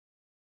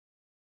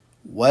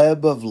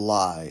Web of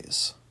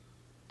Lies.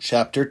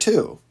 Chapter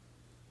 2.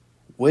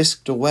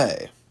 Whisked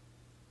Away.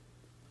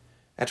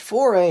 At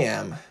 4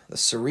 a.m., the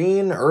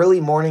serene, early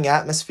morning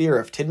atmosphere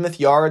of Tidmouth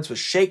Yards was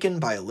shaken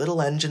by a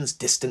little engine's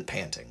distant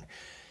panting.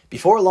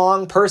 Before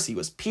long, Percy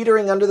was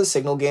petering under the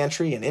signal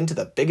gantry and into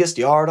the biggest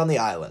yard on the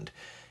island.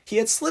 He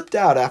had slipped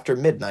out after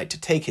midnight to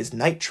take his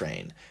night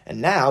train,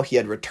 and now he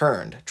had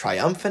returned,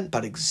 triumphant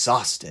but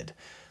exhausted.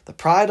 The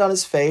pride on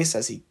his face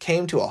as he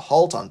came to a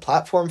halt on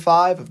Platform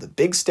 5 of the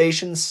big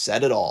station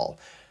said it all.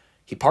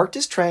 He parked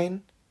his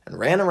train and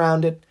ran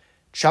around it,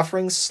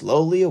 chuffering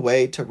slowly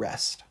away to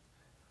rest.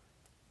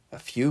 A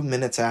few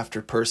minutes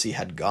after Percy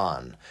had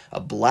gone, a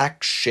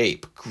black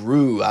shape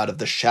grew out of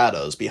the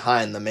shadows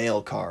behind the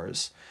mail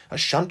cars. A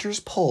shunter's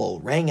pole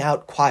rang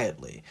out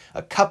quietly,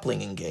 a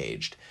coupling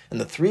engaged,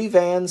 and the three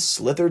vans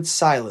slithered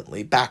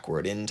silently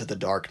backward into the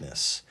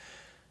darkness.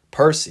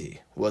 Percy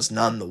was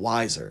none the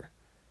wiser.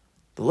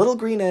 The little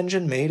green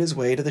engine made his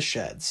way to the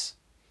sheds.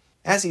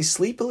 As he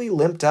sleepily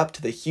limped up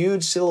to the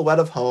huge silhouette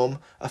of home,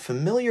 a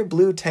familiar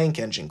blue tank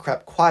engine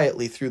crept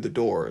quietly through the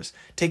doors,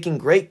 taking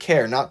great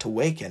care not to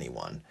wake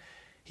anyone.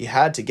 He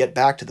had to get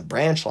back to the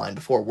branch line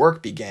before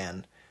work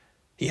began.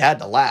 He had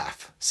to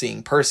laugh,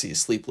 seeing Percy's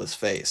sleepless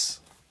face.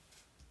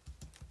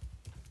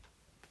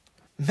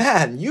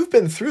 "Man, you've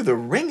been through the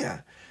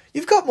ringer.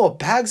 You've got more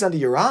bags under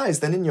your eyes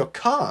than in your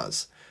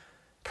cars."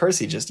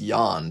 Percy just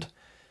yawned.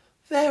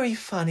 "Very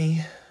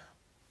funny."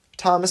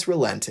 Thomas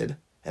relented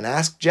and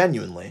asked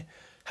genuinely,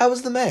 "How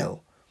was the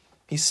mail?"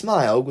 He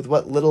smiled with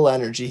what little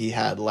energy he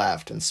had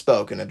left and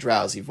spoke in a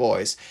drowsy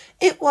voice.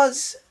 "It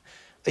was—"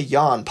 A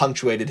yawn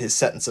punctuated his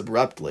sentence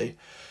abruptly.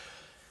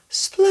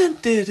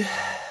 "Splendid.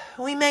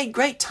 We made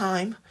great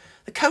time.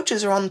 The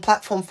coaches are on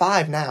Platform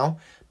 5 now.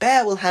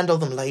 Bear will handle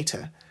them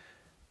later."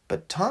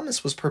 But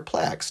Thomas was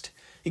perplexed.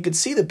 He could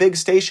see the big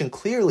station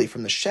clearly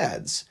from the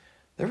sheds.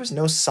 There was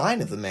no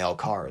sign of the mail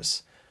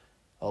cars.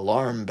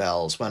 Alarm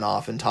bells went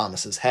off in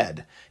Thomas's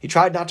head. He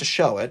tried not to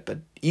show it,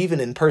 but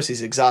even in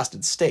Percy's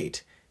exhausted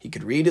state, he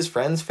could read his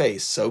friend's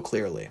face so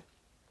clearly.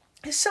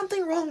 "Is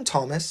something wrong,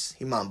 Thomas?"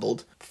 he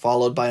mumbled,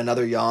 followed by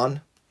another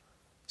yawn.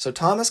 So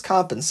Thomas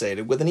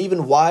compensated with an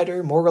even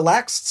wider, more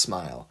relaxed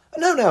smile.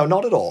 No,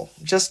 not at all.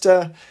 Just,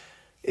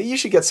 you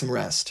should get some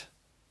rest."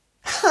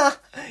 "Ha!"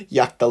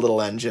 yucked the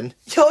little engine.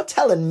 "You're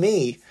telling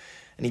me."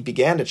 And he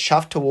began to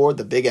chuff toward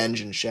the big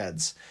engine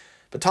sheds.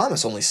 But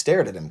Thomas only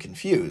stared at him,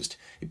 confused.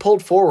 He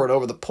pulled forward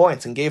over the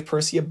points and gave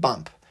Percy a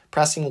bump,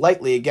 pressing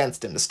lightly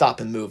against him to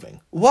stop him moving.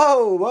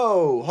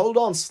 Whoa, hold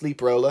on,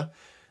 sleep roller.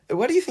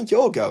 Where do you think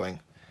you're going?"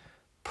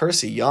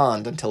 Percy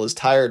yawned until his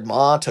tired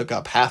maw took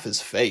up half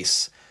his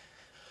face.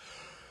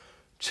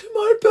 "To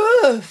my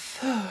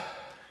berth."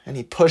 And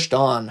he pushed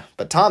on,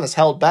 but Thomas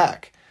held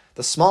back.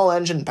 The small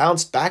engine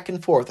bounced back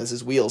and forth as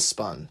his wheels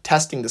spun,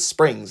 testing the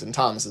springs in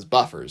Thomas's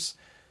buffers.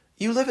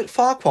 "You live at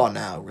Farquhar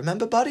now,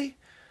 remember, buddy?"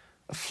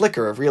 A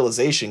flicker of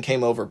realization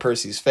came over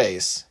Percy's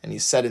face, and he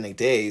said in a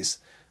daze,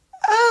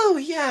 "Oh,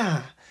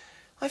 yeah,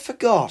 I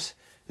forgot."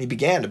 And he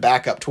began to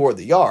back up toward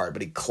the yard,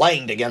 but he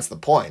clanged against the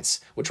points,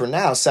 which were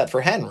now set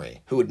for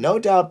Henry, who would no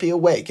doubt be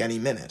awake any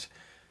minute.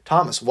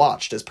 Thomas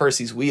watched as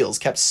Percy's wheels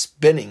kept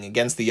spinning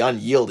against the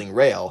unyielding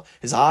rail,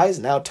 his eyes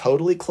now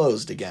totally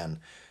closed again.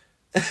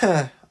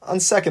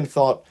 "On second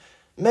thought,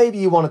 maybe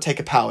you want to take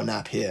a power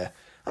nap here.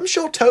 I'm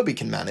sure Toby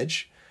can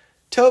manage."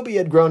 Toby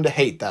had grown to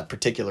hate that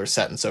particular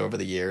sentence over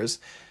the years,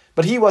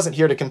 but he wasn't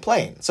here to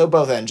complain, so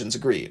both engines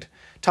agreed.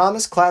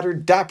 Thomas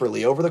clattered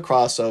dapperly over the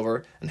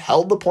crossover and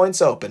held the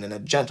points open in a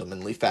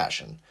gentlemanly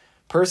fashion.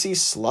 Percy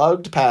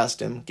slugged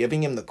past him,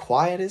 giving him the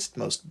quietest,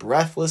 most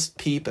breathless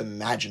peep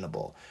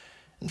imaginable,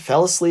 and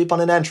fell asleep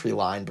on an entry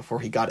line before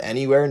he got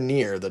anywhere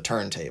near the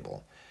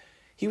turntable.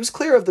 He was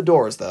clear of the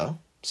doors, though,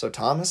 so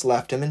Thomas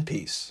left him in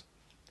peace.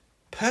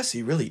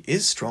 "Percy really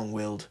is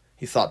strong-willed,"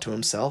 he thought to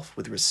himself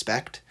with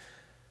respect.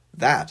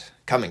 That,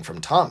 coming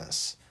from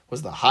Thomas,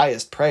 was the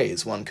highest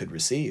praise one could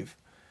receive.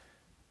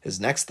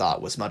 His next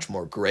thought was much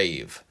more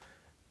grave.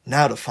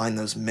 Now to find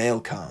those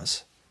mail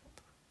cars.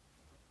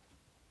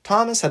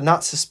 Thomas had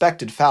not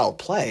suspected foul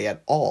play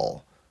at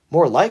all.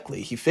 More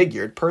likely, he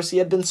figured, Percy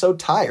had been so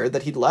tired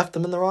that he'd left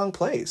them in the wrong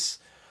place.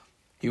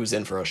 He was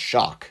in for a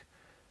shock.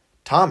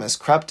 Thomas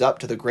crept up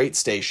to the great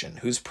station,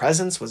 whose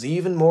presence was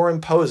even more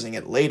imposing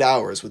at late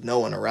hours with no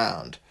one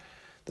around.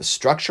 The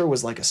structure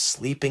was like a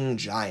sleeping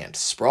giant,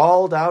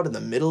 sprawled out in the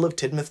middle of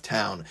Tidmouth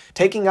town,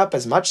 taking up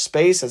as much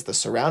space as the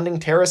surrounding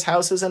terrace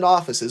houses and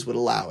offices would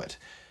allow it.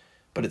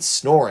 But its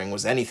snoring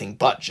was anything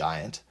but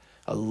giant.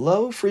 A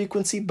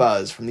low-frequency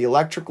buzz from the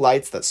electric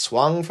lights that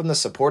swung from the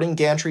supporting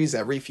gantries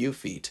every few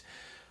feet.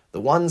 The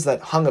ones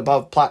that hung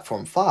above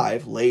Platform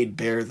 5 laid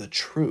bare the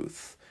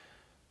truth.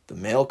 The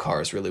mail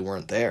cars really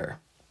weren't there.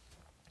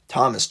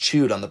 Thomas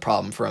chewed on the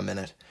problem for a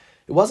minute.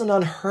 It wasn't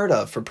unheard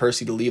of for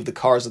Percy to leave the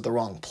cars at the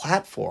wrong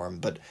platform,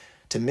 but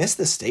to miss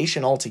the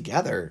station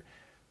altogether,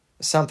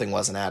 something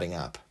wasn't adding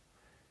up.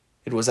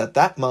 It was at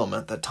that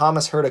moment that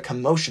Thomas heard a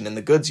commotion in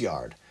the goods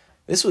yard.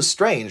 This was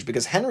strange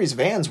because Henry's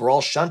vans were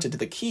all shunted to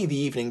the quay the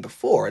evening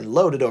before and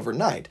loaded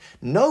overnight.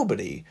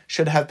 Nobody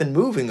should have been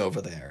moving over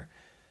there.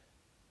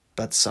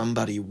 But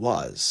somebody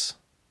was.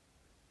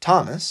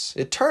 Thomas,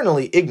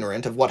 eternally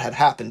ignorant of what had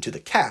happened to the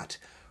cat,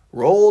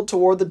 rolled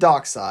toward the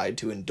dockside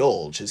to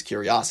indulge his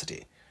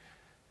curiosity.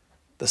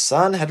 The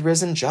sun had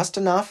risen just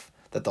enough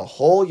that the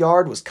whole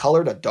yard was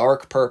colored a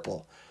dark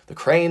purple. The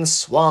cranes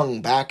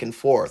swung back and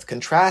forth,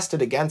 contrasted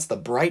against the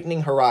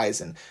brightening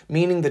horizon,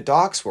 meaning the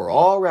docks were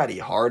already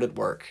hard at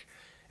work.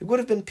 It would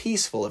have been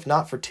peaceful if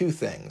not for two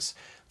things: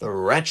 the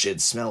wretched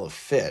smell of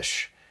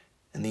fish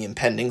and the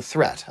impending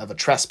threat of a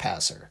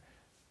trespasser.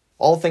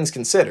 All things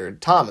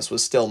considered, Thomas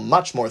was still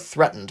much more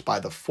threatened by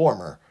the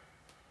former.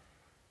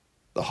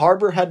 The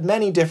harbor had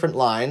many different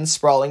lines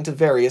sprawling to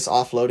various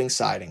offloading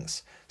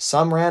sidings.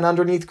 Some ran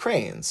underneath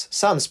cranes,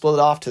 some split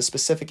off to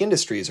specific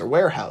industries or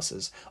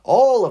warehouses.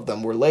 All of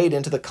them were laid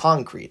into the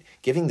concrete,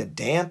 giving the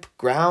damp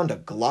ground a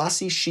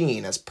glossy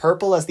sheen as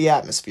purple as the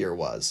atmosphere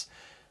was.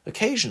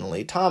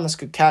 Occasionally, Thomas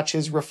could catch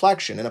his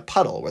reflection in a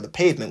puddle where the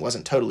pavement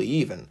wasn't totally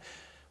even.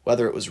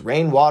 Whether it was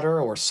rainwater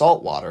or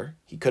salt water,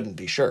 he couldn't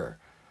be sure.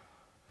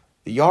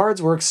 The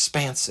yards were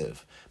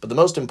expansive, but the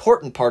most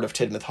important part of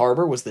Tidmouth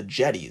Harbor was the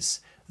jetties.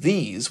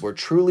 These were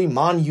truly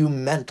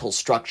monumental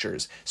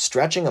structures,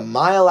 stretching a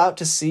mile out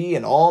to sea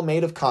and all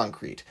made of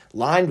concrete,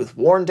 lined with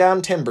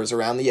worn-down timbers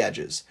around the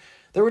edges.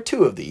 There were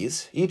two of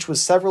these, each with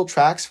several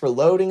tracks for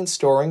loading and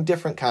storing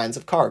different kinds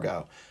of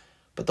cargo.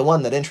 But the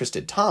one that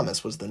interested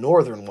Thomas was the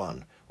northern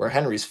one, where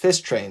Henry's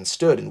fish train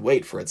stood in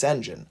wait for its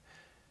engine.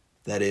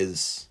 That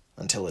is,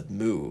 until it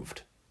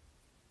moved.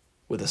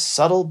 With a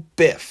subtle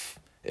biff,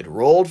 it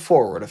rolled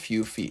forward a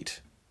few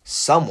feet.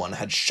 Someone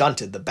had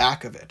shunted the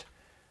back of it.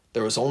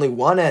 There was only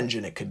one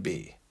engine it could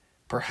be.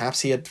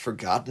 Perhaps he had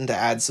forgotten to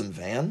add some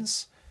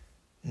vans?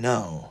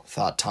 No,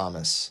 thought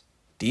Thomas.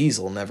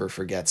 Diesel never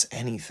forgets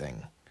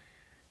anything.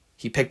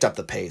 He picked up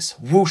the pace,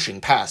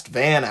 whooshing past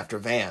van after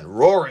van,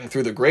 roaring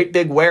through the great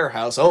big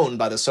warehouse owned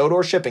by the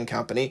Sodor Shipping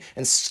Company,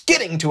 and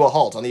skidding to a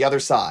halt on the other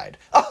side.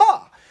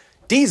 Aha!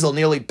 Diesel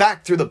nearly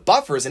backed through the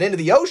buffers and into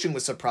the ocean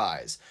with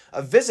surprise.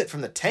 A visit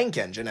from the tank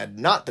engine had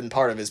not been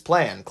part of his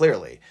plan,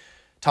 clearly.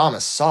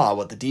 Thomas saw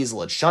what the Diesel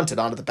had shunted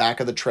onto the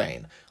back of the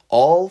train.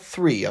 All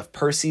three of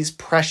Percy's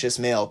precious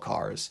mail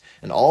cars,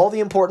 and all the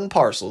important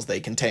parcels they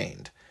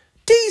contained.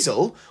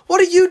 Diesel, what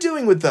are you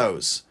doing with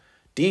those?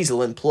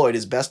 Diesel employed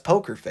his best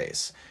poker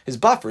face. His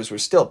buffers were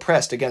still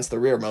pressed against the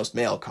rearmost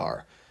mail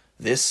car.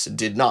 This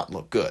did not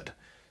look good.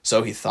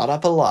 So he thought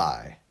up a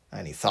lie,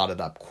 and he thought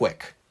it up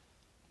quick.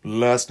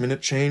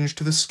 Last-minute change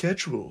to the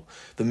schedule.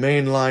 The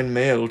mainline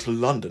mail to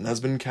London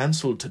has been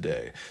cancelled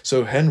today,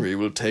 so Henry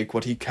will take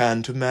what he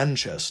can to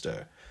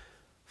Manchester.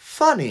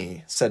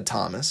 Funny, said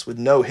Thomas, with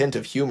no hint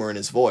of humor in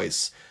his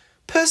voice.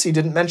 Percy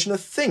didn't mention a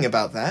thing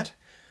about that.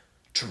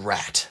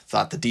 Drat,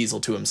 thought the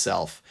Diesel to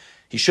himself.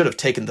 He should have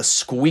taken the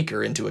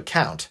squeaker into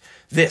account.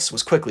 This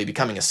was quickly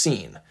becoming a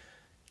scene.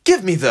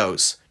 Give me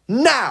those!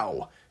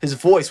 Now! His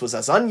voice was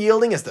as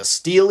unyielding as the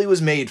steel he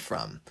was made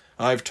from.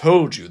 I've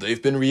told you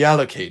they've been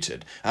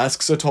reallocated.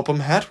 Ask Sir Topham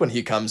Hatt when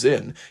he comes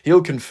in.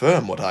 He'll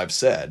confirm what I've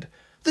said.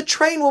 The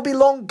train will be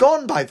long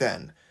gone by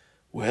then.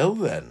 Well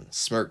then,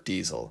 smirked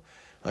Diesel,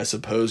 I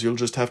suppose you'll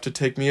just have to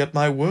take me at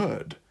my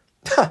word.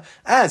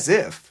 As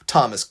if,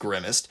 Thomas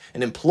grimaced,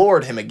 and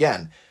implored him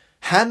again.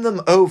 Hand them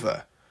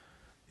over.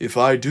 If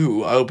I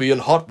do, I'll be in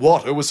hot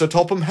water with Sir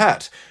Topham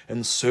Hatt,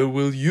 and so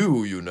will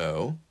you, you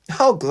know.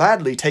 I'll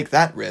gladly take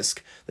that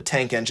risk, the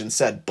tank engine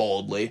said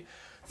boldly.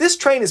 This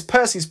train is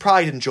Percy's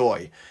pride and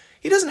joy.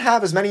 He doesn't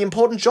have as many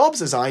important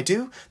jobs as I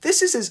do.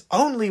 This is his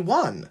only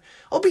one.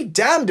 I'll be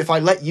damned if I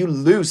let you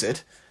lose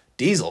it.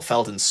 Diesel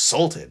felt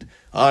insulted.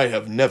 I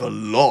have never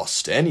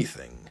lost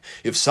anything.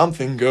 If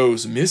something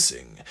goes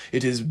missing,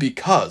 it is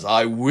because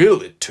I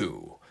will it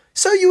to.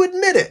 So you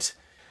admit it?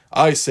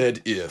 I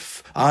said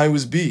if. I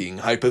was being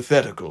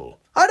hypothetical.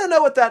 I don't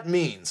know what that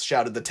means,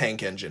 shouted the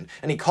tank engine,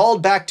 and he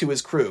called back to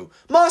his crew.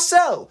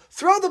 Marcel,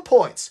 throw the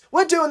points.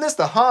 We're doing this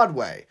the hard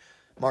way.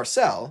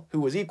 Marcel,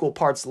 who was equal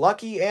parts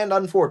lucky and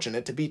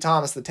unfortunate to be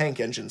Thomas the tank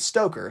engine's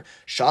stoker,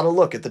 shot a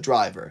look at the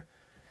driver.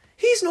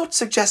 He's not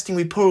suggesting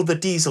we pull the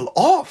Diesel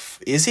off,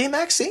 is he,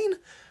 Maxine?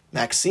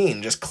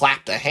 Maxine just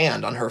clapped a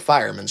hand on her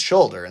fireman's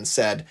shoulder and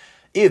said,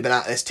 You've been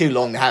at this too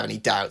long to have any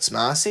doubts,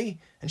 Marcy.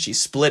 And she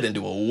split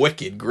into a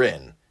wicked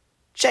grin.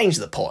 Change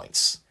the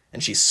points.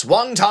 And she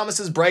swung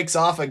Thomas's brakes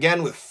off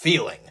again with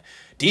feeling.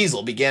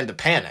 Diesel began to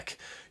panic.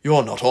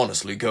 You're not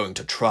honestly going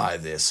to try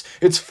this.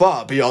 It's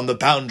far beyond the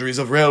boundaries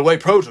of railway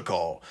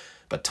protocol.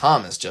 But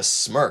Thomas just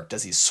smirked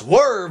as he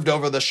swerved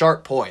over the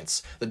sharp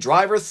points. The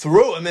driver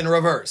threw him in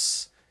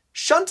reverse.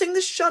 Shunting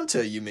the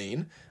shunter, you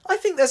mean? I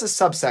think there's a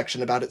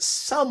subsection about it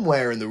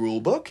somewhere in the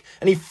rulebook.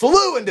 And he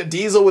flew into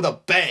Diesel with a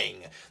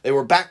bang. They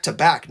were back to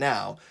back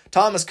now.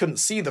 Thomas couldn't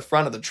see the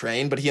front of the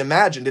train, but he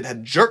imagined it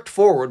had jerked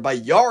forward by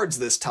yards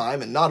this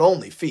time and not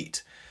only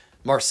feet.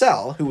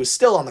 Marcel, who was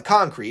still on the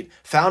concrete,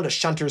 found a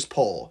shunter's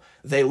pole.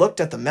 They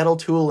looked at the metal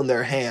tool in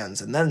their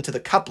hands and then to the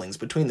couplings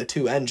between the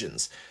two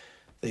engines.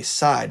 They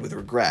sighed with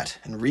regret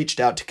and reached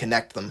out to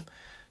connect them.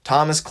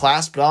 Thomas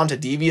clasped onto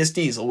Devious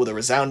Diesel with a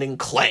resounding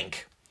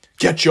clank.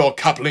 "Get your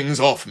couplings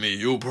off me,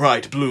 you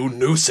bright blue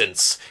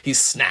nuisance," he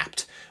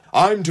snapped.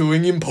 "I'm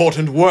doing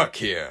important work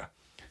here."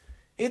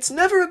 It's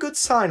never a good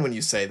sign when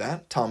you say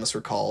that, Thomas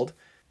recalled.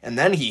 And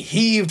then he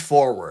heaved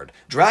forward,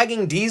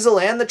 dragging Diesel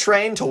and the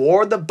train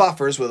toward the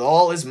buffers with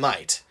all his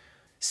might.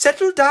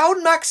 "Settle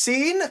down,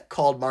 Maxine,"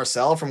 called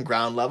Marcel from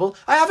ground level.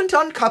 "I haven't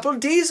uncoupled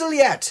Diesel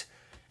yet."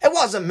 "It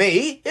wasn't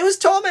me, it was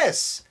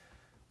Thomas."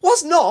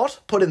 "Was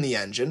not," put in the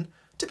engine.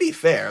 To be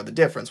fair, the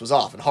difference was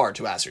often hard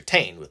to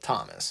ascertain with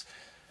Thomas.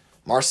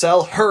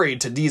 Marcel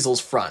hurried to Diesel's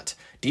front.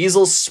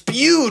 Diesel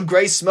spewed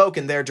grey smoke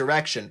in their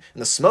direction,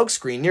 and the smoke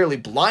screen nearly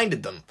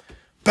blinded them.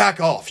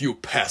 "Back off, you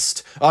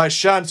pest! I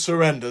shan't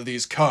surrender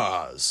these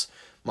cars."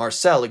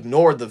 Marcel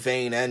ignored the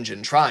vain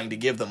engine trying to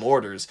give them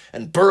orders,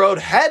 and burrowed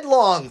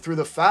headlong through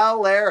the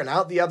foul air and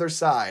out the other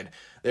side.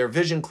 Their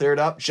vision cleared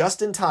up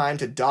just in time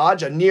to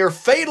dodge a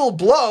near-fatal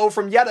blow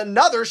from yet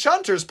another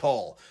shunter's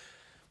pole.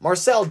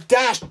 Marcel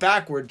dashed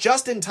backward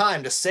just in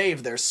time to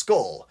save their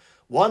skull.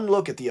 One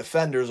look at the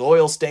offender's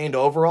oil-stained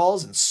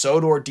overalls and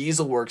Sodor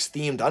Diesel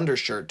Works-themed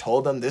undershirt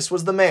told them this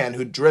was the man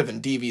who'd driven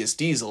Devious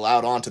Diesel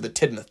out onto the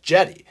Tidmouth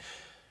jetty.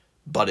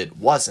 But it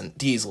wasn't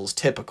Diesel's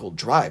typical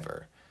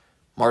driver.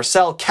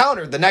 Marcel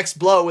countered the next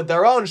blow with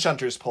their own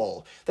shunter's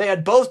pole. They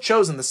had both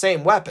chosen the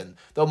same weapon,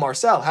 though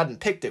Marcel hadn't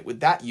picked it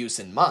with that use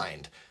in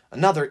mind.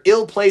 Another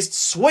ill-placed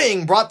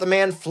swing brought the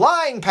man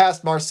flying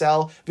past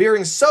Marcel,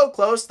 veering so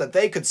close that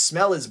they could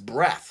smell his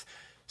breath.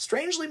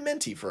 Strangely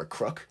minty for a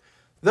crook,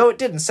 though it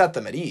didn't set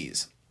them at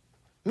ease.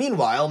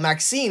 Meanwhile,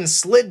 Maxine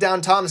slid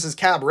down Thomas's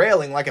cab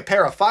railing like a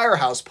pair of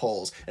firehouse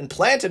poles and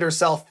planted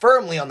herself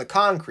firmly on the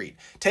concrete,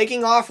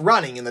 taking off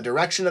running in the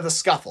direction of the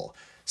scuffle.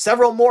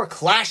 Several more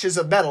clashes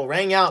of metal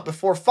rang out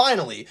before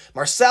finally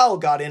Marcel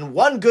got in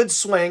one good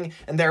swing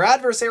and their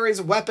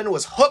adversary's weapon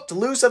was hooked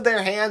loose of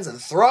their hands and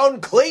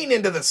thrown clean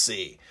into the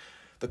sea.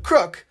 The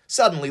crook,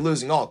 suddenly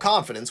losing all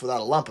confidence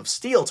without a lump of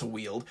steel to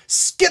wield,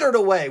 skittered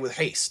away with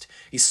haste.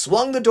 He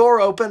swung the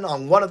door open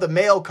on one of the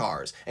mail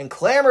cars and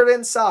clambered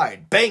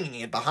inside,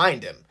 banging it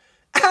behind him.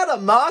 "Atta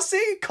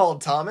Marcy!"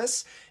 called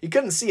Thomas. He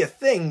couldn't see a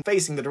thing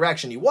facing the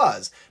direction he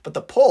was, but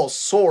the pole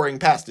soaring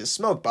past his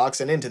smokebox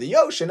and into the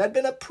ocean had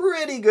been a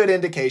pretty good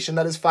indication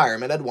that his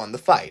firemen had won the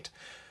fight.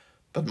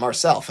 But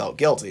Marcel felt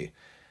guilty.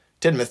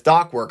 Tidmouth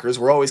dock workers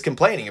were always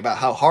complaining about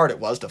how hard it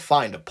was to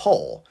find a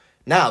pole.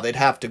 Now they'd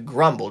have to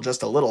grumble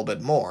just a little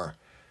bit more.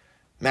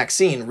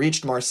 Maxine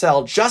reached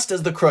Marcel just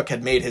as the crook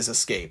had made his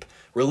escape.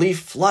 Relief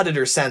flooded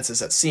her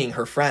senses at seeing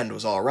her friend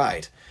was all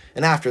right.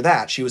 And after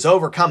that, she was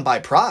overcome by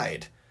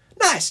pride.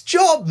 "Nice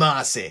job,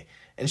 Marcy!"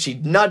 And she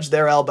nudged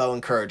their elbow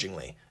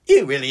encouragingly.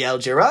 "You really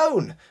held your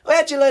own.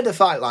 Where'd you learn to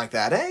fight like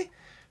that, eh?"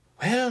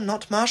 "Well,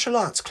 not martial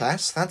arts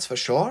class, that's for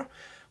sure,"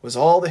 was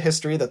all the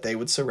history that they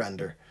would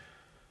surrender.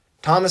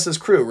 Thomas's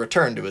crew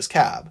returned to his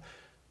cab.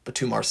 But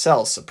to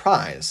Marcel's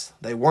surprise,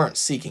 they weren't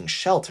seeking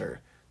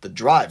shelter. The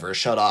driver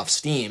shut off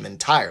steam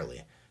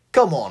entirely.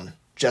 "Come on,"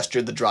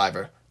 gestured the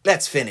driver.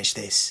 "Let's finish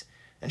this."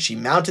 And she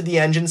mounted the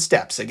engine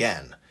steps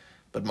again.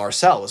 But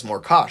Marcel was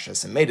more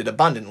cautious and made it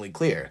abundantly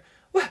clear.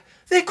 "Well,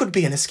 there could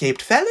be an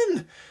escaped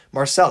felon."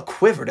 Marcel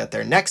quivered at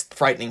their next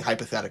frightening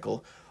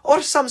hypothetical.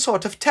 "Or some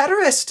sort of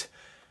terrorist."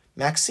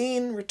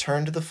 Maxine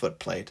returned to the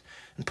footplate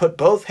and put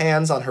both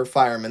hands on her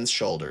fireman's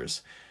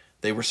shoulders.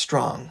 They were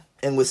strong,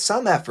 and with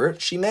some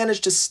effort she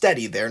managed to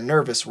steady their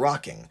nervous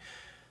rocking.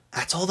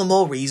 "That's all the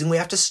more reason we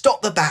have to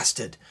stop the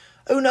bastard.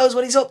 Who knows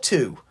what he's up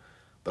to?"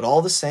 But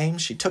all the same,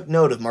 she took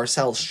note of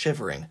Marcel's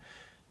shivering.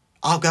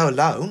 "I'll go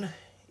alone,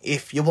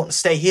 if you want to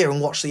stay here and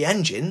watch the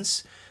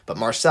engines." But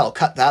Marcel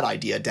cut that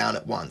idea down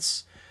at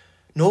once.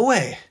 "No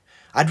way.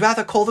 I'd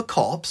rather call the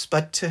cops,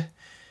 but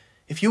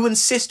if you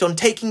insist on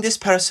taking this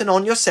person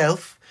on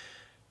yourself,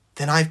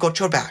 then I've got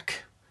your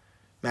back."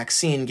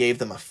 Maxine gave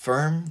them a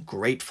firm,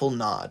 grateful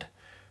nod.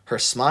 Her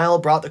smile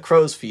brought the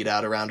crow's feet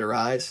out around her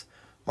eyes.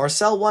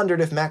 Marcel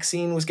wondered if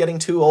Maxine was getting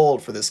too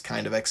old for this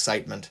kind of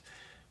excitement.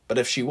 But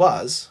if she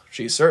was,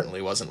 she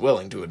certainly wasn't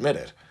willing to admit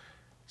it.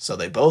 So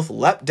they both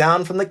leapt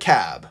down from the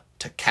cab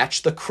to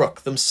catch the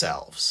crook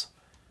themselves.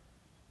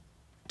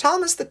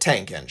 Thomas the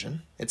Tank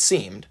Engine, it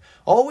seemed,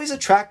 always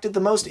attracted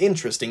the most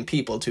interesting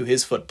people to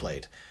his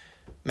footplate.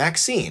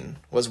 Maxine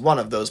was one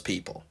of those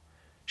people.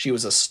 She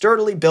was a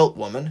sturdily built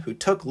woman who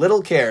took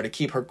little care to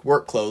keep her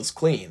work clothes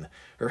clean.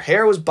 Her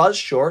hair was buzzed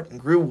short and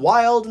grew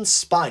wild and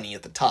spiny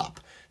at the top.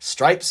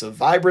 Stripes of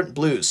vibrant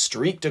blue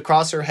streaked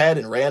across her head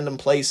in random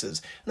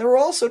places, and there were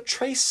also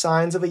trace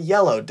signs of a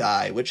yellow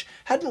dye, which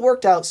hadn't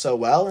worked out so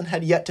well and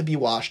had yet to be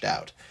washed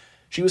out.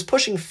 She was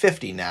pushing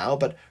 50 now,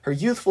 but her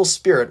youthful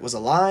spirit was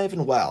alive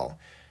and well.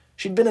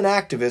 She'd been an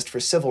activist for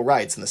civil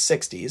rights in the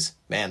 60s,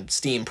 and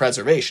steam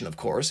preservation, of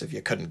course, if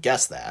you couldn't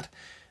guess that,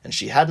 and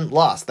she hadn't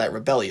lost that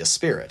rebellious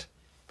spirit.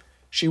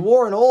 She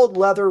wore an old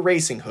leather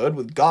racing hood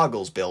with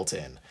goggles built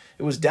in.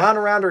 It was down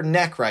around her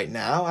neck right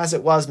now, as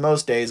it was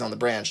most days on the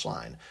branch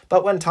line.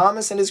 But when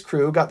Thomas and his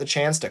crew got the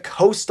chance to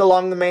coast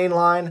along the main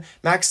line,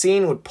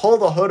 Maxine would pull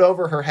the hood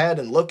over her head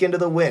and look into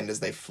the wind as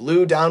they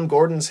flew down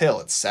Gordon's Hill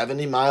at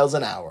 70 miles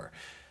an hour.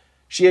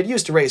 She had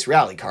used to race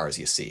rally cars,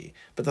 you see,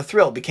 but the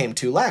thrill became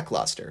too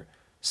lackluster,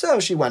 so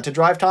she went to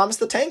drive Thomas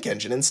the Tank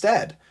Engine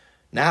instead.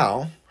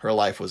 Now, her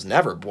life was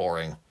never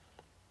boring.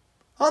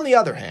 On the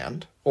other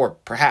hand, or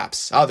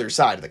perhaps other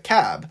side of the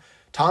cab,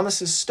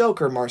 Thomas's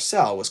stoker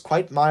Marcel was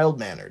quite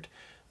mild-mannered.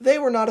 They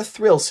were not a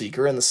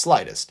thrill-seeker in the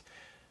slightest.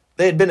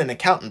 They had been an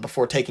accountant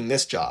before taking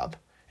this job.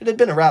 It had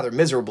been a rather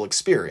miserable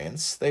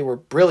experience. They were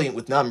brilliant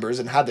with numbers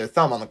and had their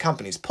thumb on the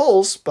company's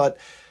pulse, but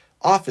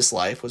office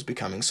life was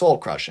becoming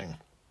soul-crushing.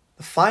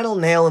 The final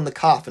nail in the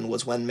coffin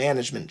was when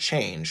management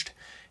changed,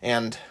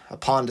 and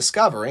upon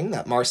discovering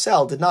that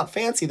Marcel did not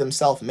fancy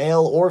himself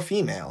male or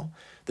female,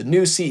 the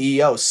new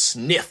CEO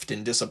sniffed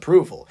in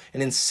disapproval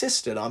and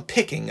insisted on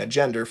picking a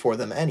gender for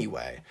them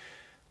anyway.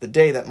 The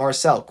day that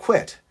Marcel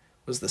quit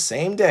was the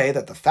same day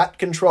that the fat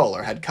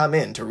controller had come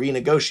in to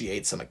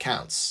renegotiate some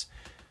accounts.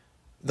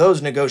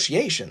 Those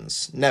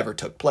negotiations never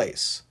took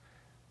place.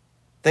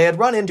 They had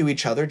run into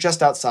each other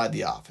just outside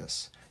the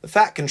office. The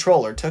fat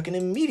controller took an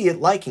immediate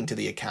liking to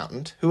the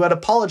accountant, who had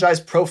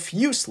apologized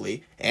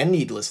profusely and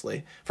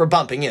needlessly for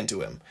bumping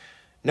into him.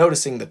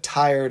 Noticing the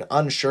tired,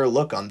 unsure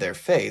look on their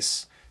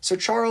face, Sir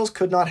Charles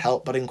could not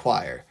help but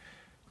inquire.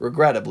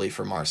 Regrettably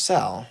for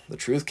Marcel, the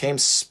truth came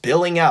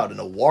spilling out in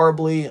a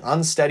warbly,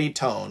 unsteady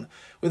tone,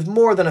 with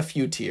more than a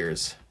few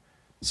tears.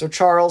 Sir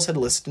Charles had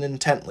listened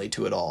intently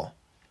to it all.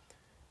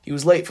 He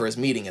was late for his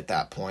meeting at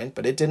that point,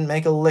 but it didn't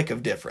make a lick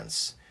of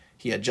difference.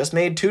 He had just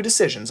made 2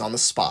 decisions on the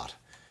spot.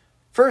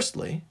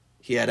 Firstly,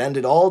 he had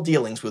ended all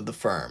dealings with the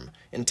firm,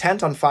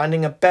 intent on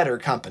finding a better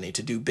company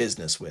to do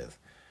business with.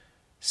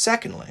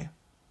 Secondly,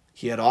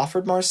 he had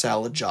offered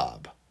Marcel a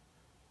job.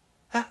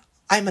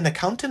 I'm an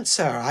accountant,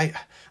 sir.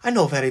 I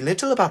know very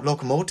little about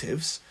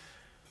locomotives.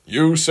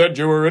 You said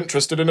you were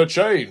interested in a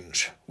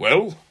change.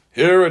 Well,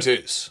 here it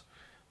is.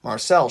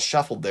 Marcel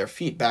shuffled their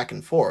feet back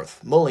and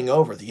forth, mulling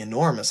over the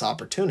enormous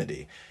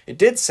opportunity. It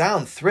did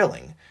sound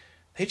thrilling.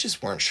 They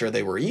just weren't sure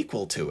they were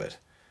equal to it.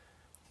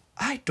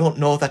 I don't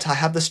know that I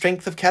have the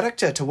strength of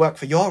character to work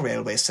for your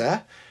railway,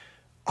 sir.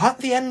 Aren't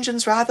the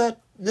engines rather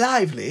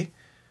lively?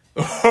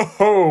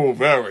 Oh,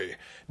 very.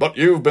 But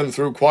you've been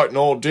through quite an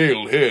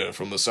ordeal here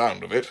from the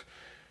sound of it.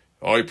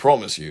 I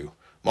promise you,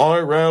 my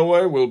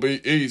railway will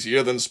be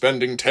easier than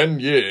spending 10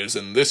 years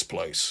in this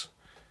place.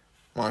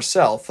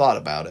 Marcel thought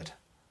about it.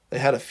 They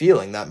had a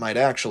feeling that might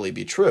actually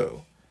be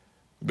true.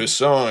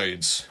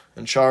 Besides,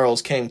 and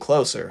Charles came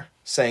closer,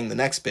 saying the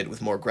next bit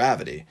with more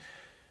gravity,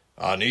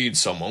 I need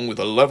someone with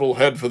a level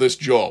head for this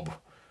job.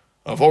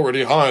 I've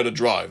already hired a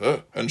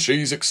driver, and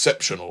she's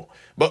exceptional,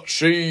 but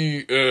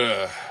she,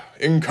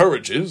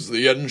 encourages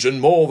the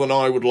engine more than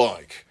I would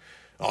like.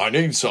 I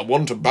need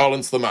someone to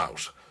balance them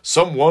out,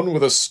 someone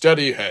with a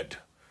steady head.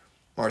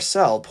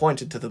 Marcel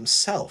pointed to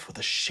themselves with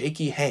a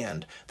shaky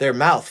hand. Their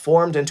mouth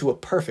formed into a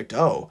perfect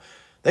O.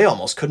 They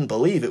almost couldn't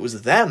believe it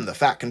was them the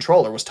fat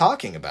controller was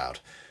talking about.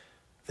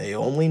 They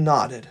only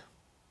nodded.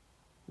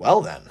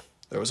 Well then,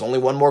 there was only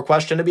one more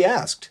question to be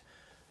asked.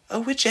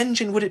 Which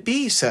engine would it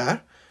be,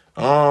 sir?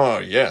 Ah,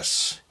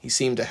 yes. He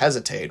seemed to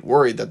hesitate,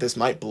 worried that this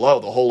might blow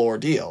the whole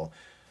ordeal.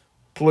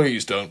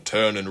 Please don't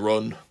turn and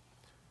run.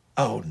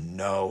 Oh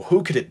no,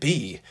 who could it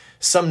be?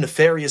 Some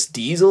nefarious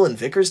diesel in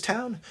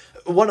Vickerstown?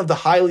 One of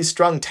the highly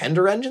strung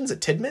tender engines at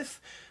Tidmouth?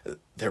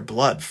 Their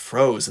blood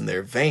froze in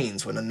their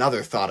veins when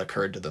another thought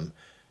occurred to them.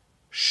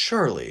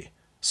 Surely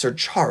Sir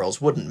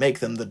Charles wouldn't make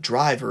them the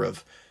driver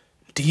of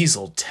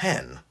Diesel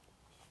 10.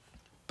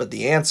 But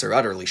the answer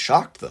utterly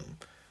shocked them.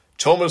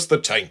 Thomas the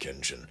Tank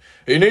Engine.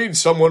 He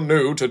needs someone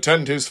new to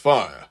tend his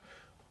fire.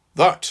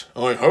 That,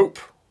 I hope,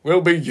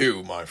 will be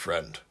you, my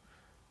friend.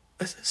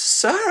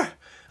 Sir?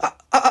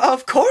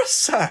 Of course,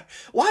 sir.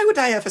 Why would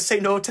I ever say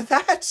no to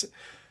that?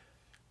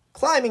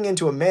 Climbing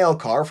into a mail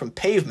car from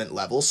pavement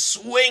level,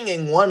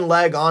 swinging one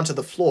leg onto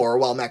the floor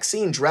while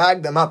Maxine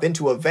dragged them up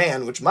into a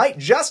van which might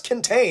just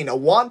contain a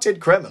wanted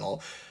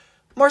criminal,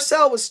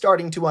 Marcel was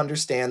starting to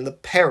understand the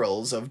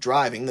perils of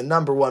driving the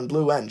number 1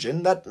 blue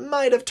engine that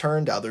might have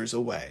turned others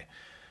away.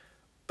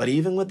 But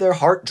even with their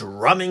heart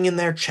drumming in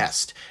their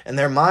chest and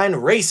their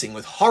mind racing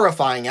with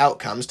horrifying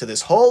outcomes to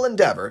this whole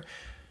endeavor,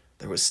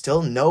 there was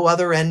still no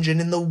other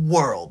engine in the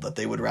world that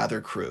they would rather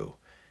crew,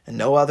 and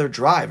no other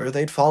driver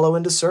they'd follow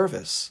into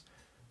service.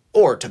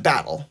 Or to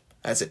battle,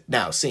 as it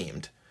now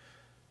seemed.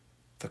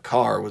 The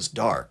car was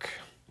dark.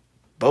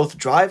 Both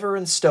driver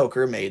and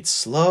stoker made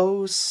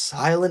slow,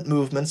 silent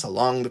movements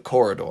along the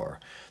corridor.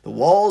 The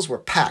walls were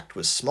packed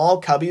with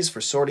small cubbies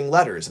for sorting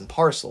letters and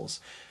parcels.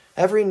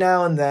 Every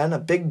now and then a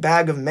big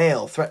bag of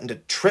mail threatened to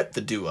trip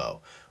the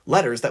duo,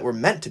 letters that were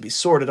meant to be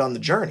sorted on the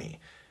journey.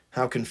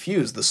 How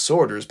confused the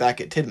sorters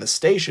back at Tidmouth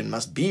Station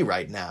must be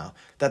right now,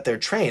 that their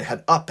train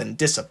had up and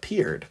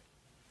disappeared.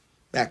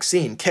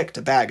 Maxine kicked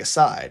a bag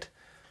aside.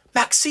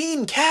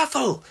 "Maxine,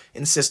 careful!"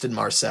 insisted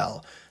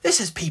Marcel. "This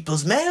is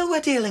people's mail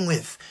we're dealing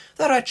with.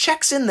 There are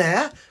checks in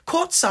there,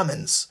 court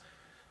summons."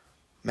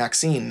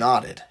 Maxine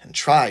nodded and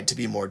tried to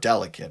be more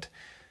delicate.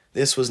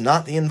 This was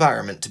not the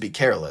environment to be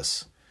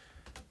careless.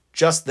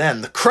 Just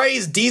then, the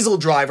crazed diesel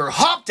driver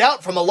hopped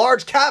out from a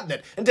large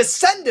cabinet and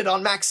descended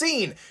on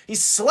Maxine. He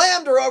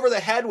slammed her over the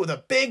head with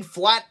a big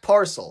flat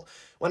parcel.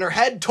 When her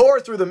head tore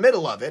through the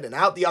middle of it and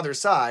out the other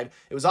side,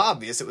 it was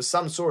obvious it was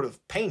some sort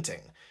of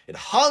painting. It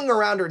hung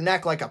around her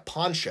neck like a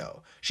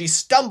poncho. She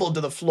stumbled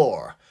to the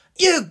floor.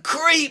 "You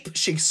creep!"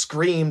 she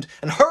screamed,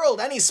 and hurled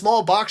any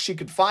small box she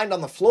could find on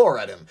the floor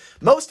at him.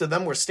 Most of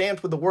them were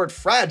stamped with the word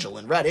fragile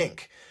in red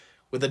ink.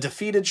 With a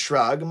defeated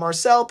shrug,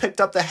 Marcel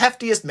picked up the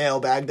heftiest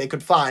mailbag they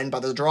could find by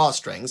the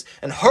drawstrings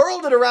and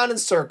hurled it around in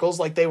circles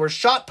like they were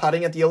shot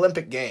putting at the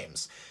Olympic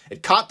Games.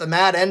 It caught the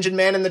mad engine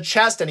man in the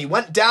chest and he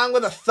went down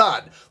with a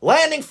thud,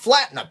 landing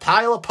flat in a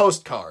pile of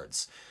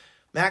postcards.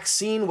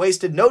 Maxine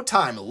wasted no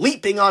time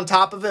leaping on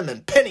top of him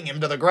and pinning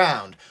him to the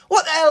ground.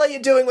 "What the hell are you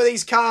doing with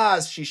these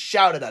cars?" she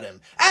shouted at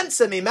him.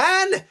 "Answer me,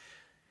 man!"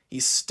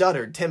 He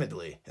stuttered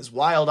timidly, his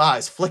wild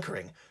eyes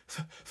flickering.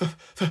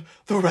 The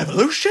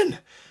revolution!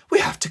 We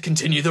have to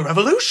continue the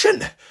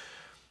revolution!"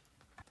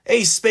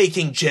 "He's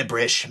speaking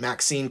gibberish,"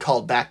 Maxine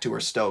called back to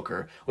her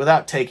stoker,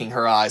 without taking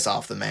her eyes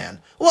off the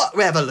man. "What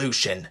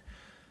revolution?"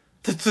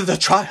 The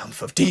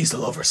triumph of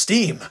diesel over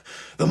steam.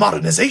 The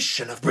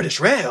modernization of British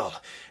rail."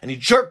 And he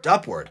jerked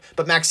upward,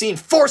 but Maxine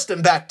forced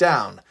him back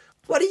down.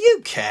 "What do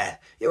you care?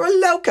 You're a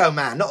loco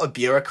man, not a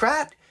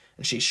bureaucrat."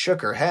 And she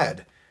shook her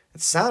head.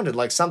 It sounded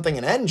like something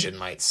an engine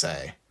might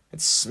say.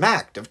 It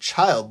smacked of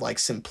childlike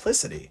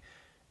simplicity.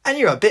 "And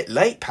you're a bit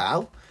late,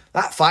 pal.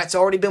 That fight's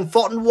already been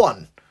fought and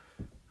won."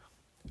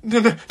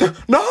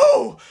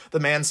 No! The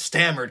man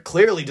stammered,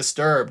 clearly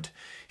disturbed.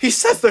 "He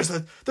says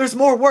there's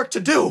more work to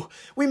do.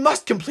 We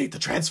must complete the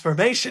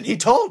transformation. He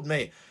told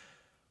me."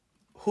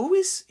 "Who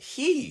is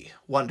he?"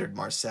 wondered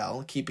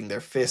Marcel, keeping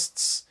their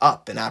fists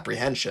up in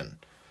apprehension.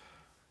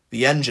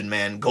 The engine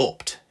man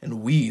gulped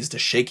and wheezed a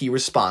shaky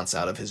response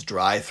out of his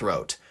dry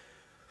throat.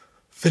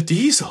 "The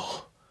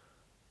diesel."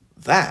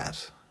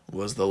 That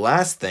was the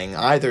last thing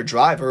either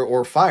driver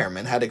or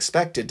fireman had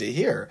expected to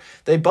hear.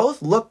 They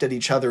both looked at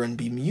each other in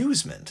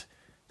bemusement.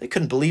 They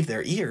couldn't believe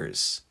their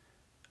ears.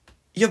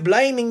 "You're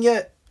blaming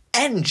your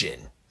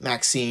engine,"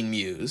 Maxine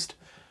mused.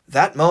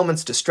 That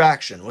moment's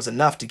distraction was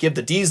enough to give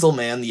the diesel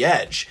man the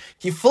edge.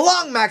 He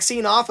flung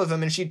Maxine off of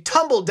him and she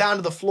tumbled down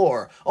to the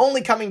floor,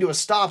 only coming to a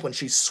stop when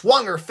she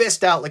swung her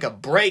fist out like a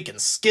brake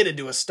and skidded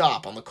to a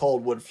stop on the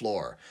cold wood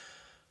floor.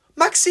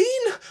 "Maxine,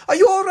 are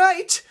you all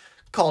right?"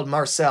 called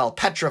Marcel,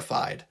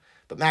 petrified.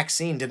 But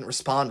Maxine didn't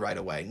respond right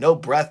away, no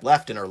breath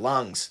left in her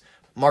lungs.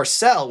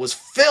 Marcel was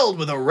filled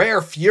with a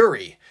rare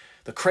fury.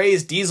 The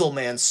crazed diesel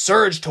man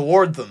surged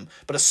toward them,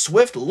 but a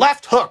swift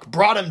left hook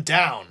brought him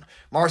down.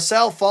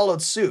 Marcel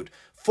followed suit,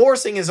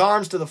 forcing his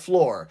arms to the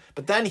floor,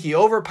 but then he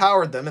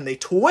overpowered them and they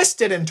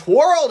twisted and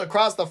twirled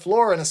across the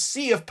floor in a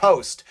sea of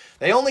post.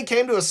 They only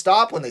came to a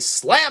stop when they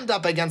slammed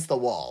up against the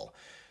wall.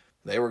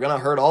 They were going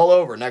to hurt all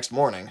over next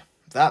morning.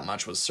 That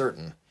much was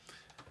certain.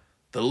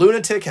 The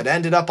lunatic had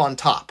ended up on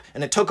top,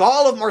 and it took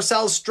all of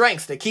Marcel's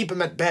strength to keep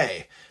him at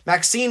bay.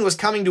 Maxine was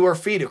coming to her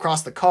feet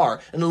across the car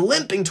and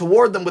limping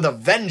toward them with a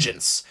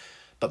vengeance.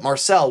 But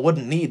Marcel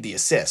wouldn't need the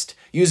assist.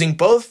 Using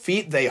both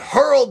feet, they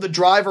hurled the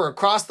driver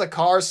across the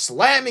car,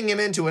 slamming him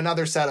into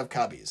another set of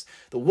cubbies.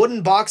 The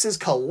wooden boxes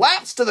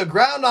collapsed to the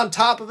ground on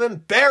top of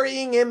him,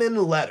 burying him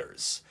in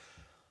letters.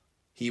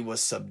 He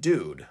was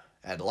subdued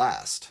at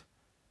last.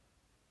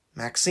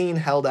 Maxine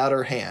held out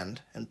her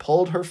hand and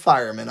pulled her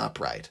fireman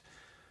upright.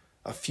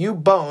 A few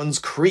bones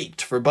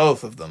creaked for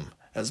both of them,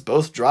 as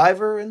both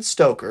driver and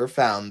stoker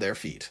found their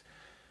feet.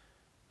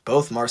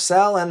 Both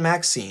Marcel and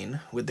Maxine,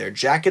 with their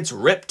jackets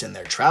ripped and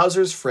their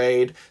trousers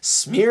frayed,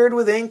 smeared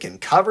with ink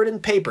and covered in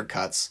paper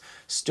cuts,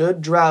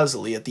 stood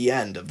drowsily at the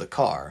end of the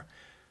car.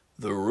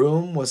 The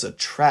room was a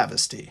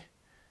travesty.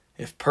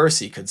 If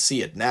Percy could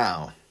see it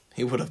now,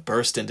 he would have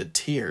burst into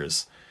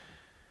tears.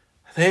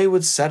 They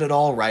would set it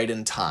all right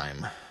in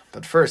time,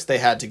 but first they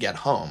had to get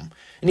home,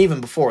 and even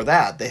before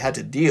that they had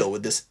to deal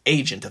with this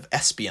agent of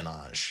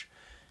espionage.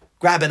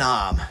 "Grab an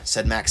arm,"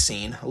 said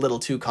Maxine, a little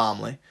too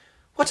calmly.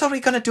 "What are we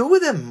going to do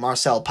with him?"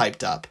 Marcel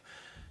piped up.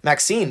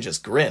 Maxine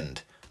just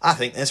grinned. "I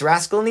think this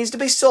rascal needs to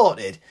be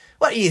sorted.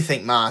 What do you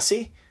think,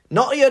 Marcy?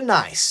 Naughty or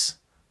nice?"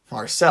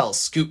 Marcel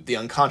scooped the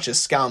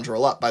unconscious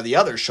scoundrel up by the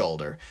other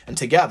shoulder, and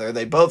together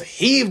they both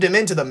heaved him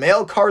into the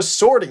mail car's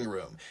sorting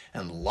room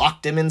and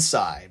locked him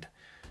inside.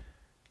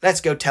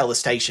 "Let's go tell the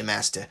station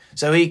master,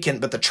 so he can—"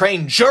 But the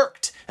train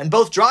jerked, and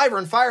both driver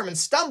and fireman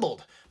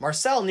stumbled.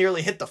 Marcel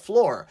nearly hit the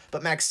floor,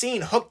 but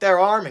Maxine hooked their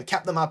arm and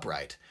kept them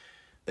upright.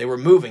 They were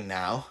moving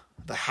now.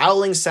 The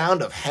howling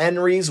sound of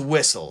Henry's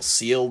whistle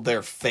sealed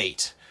their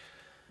fate.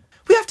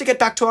 "We have to get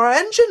back to our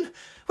engine!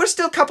 We're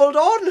still coupled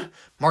on!"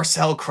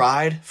 Marcel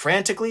cried,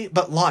 frantically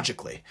but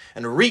logically,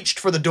 and reached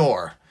for the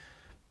door.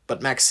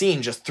 But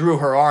Maxine just threw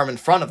her arm in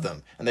front of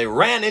them, and they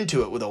ran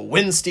into it with a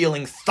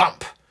wind-stealing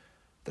thump.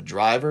 The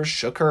driver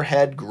shook her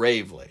head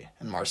gravely,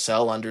 and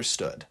Marcel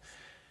understood.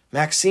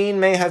 Maxine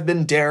may have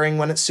been daring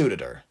when it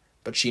suited her,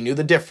 but she knew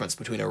the difference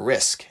between a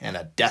risk and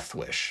a death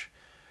wish.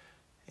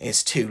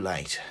 "It's too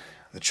late.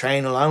 The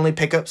train will only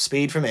pick up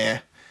speed from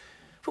here."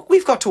 "But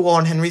we've got to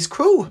warn Henry's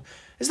crew.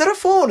 Is there a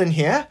phone in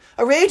here?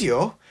 A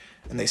radio?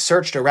 And they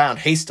searched around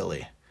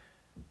hastily.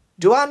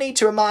 Do I need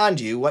to remind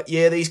you what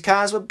year these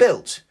cars were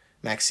built?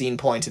 Maxine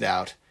pointed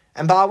out.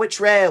 And by which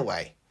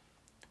railway?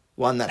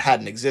 One that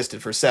hadn't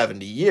existed for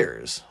 70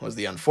 years, was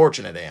the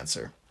unfortunate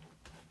answer.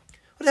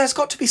 Well, there's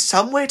got to be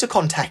some way to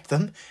contact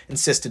them,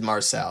 insisted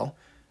Marcel.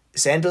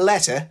 Send a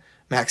letter,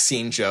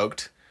 Maxine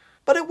joked.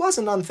 But it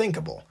wasn't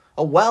unthinkable.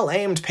 A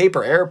well-aimed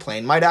paper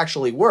airplane might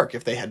actually work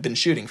if they had been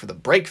shooting for the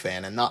brake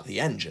fan and not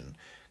the engine.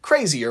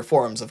 Crazier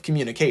forms of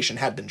communication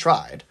had been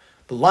tried.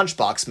 The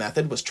lunchbox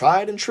method was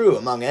tried and true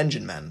among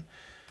engine men.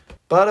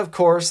 But of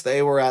course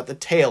they were at the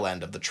tail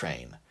end of the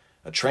train.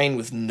 A train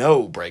with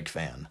no brake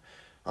fan.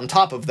 On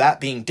top of that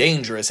being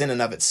dangerous in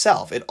and of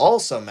itself, it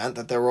also meant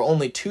that there were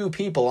only 2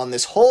 people on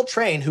this whole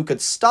train who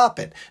could stop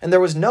it, and there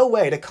was no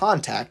way to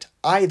contact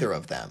either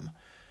of them.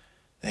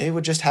 They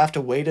would just have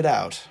to wait it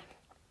out.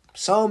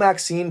 So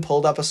Maxine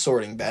pulled up a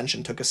sorting bench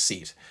and took a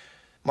seat.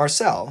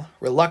 Marcel,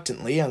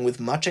 reluctantly and with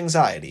much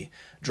anxiety,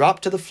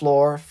 dropped to the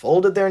floor,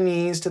 folded their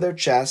knees to their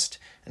chest,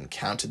 and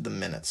counted the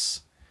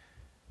minutes.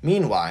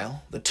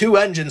 Meanwhile, the 2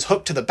 engines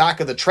hooked to the back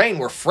of the train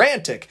were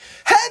frantic.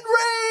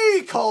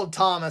 "Henry!" called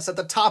Thomas at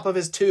the top of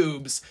his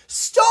tubes.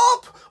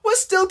 "Stop! We're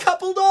still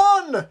coupled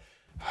on!"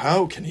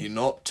 How can he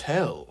not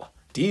tell?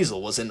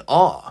 Diesel was in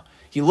awe.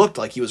 He looked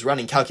like he was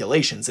running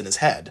calculations in his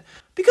head.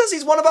 Because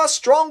he's one of our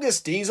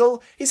strongest,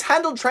 Diesel. He's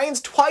handled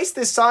trains twice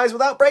this size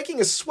without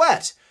breaking a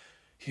sweat.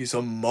 He's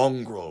a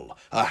mongrel,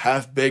 a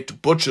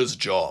half-baked butcher's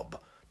job.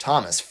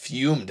 Thomas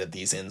fumed at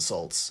these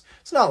insults.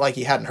 It's not like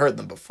he hadn't heard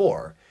them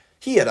before.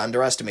 He had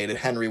underestimated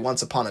Henry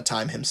once upon a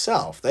time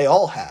himself. They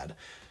all had.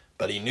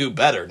 But he knew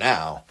better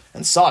now,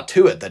 and saw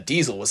to it that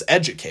Diesel was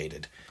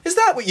educated. Is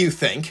that what you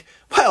think?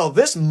 Well,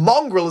 this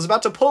mongrel is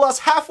about to pull us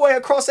halfway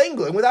across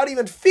England without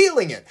even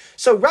feeling it.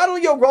 So rattle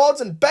your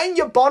rods and bang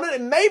your bonnet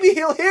and maybe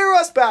he'll hear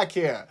us back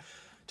here.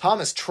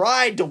 Thomas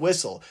tried to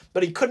whistle,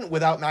 but he couldn't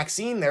without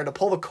Maxine there to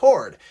pull the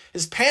cord.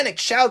 His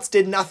panicked shouts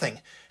did nothing.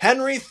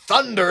 Henry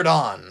thundered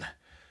on.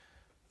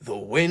 The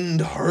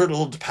wind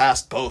hurtled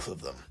past both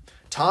of them.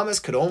 Thomas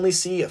could only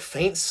see a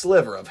faint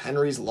sliver of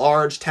Henry's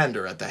large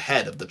tender at the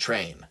head of the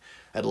train.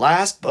 At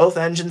last, both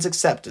engines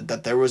accepted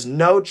that there was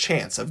no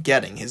chance of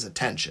getting his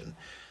attention.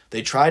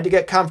 They tried to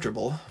get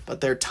comfortable,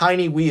 but their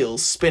tiny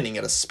wheels spinning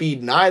at a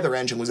speed neither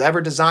engine was ever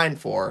designed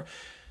for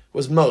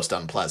was most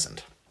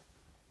unpleasant.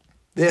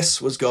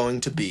 This was going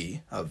to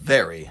be a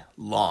very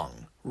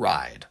long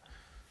ride.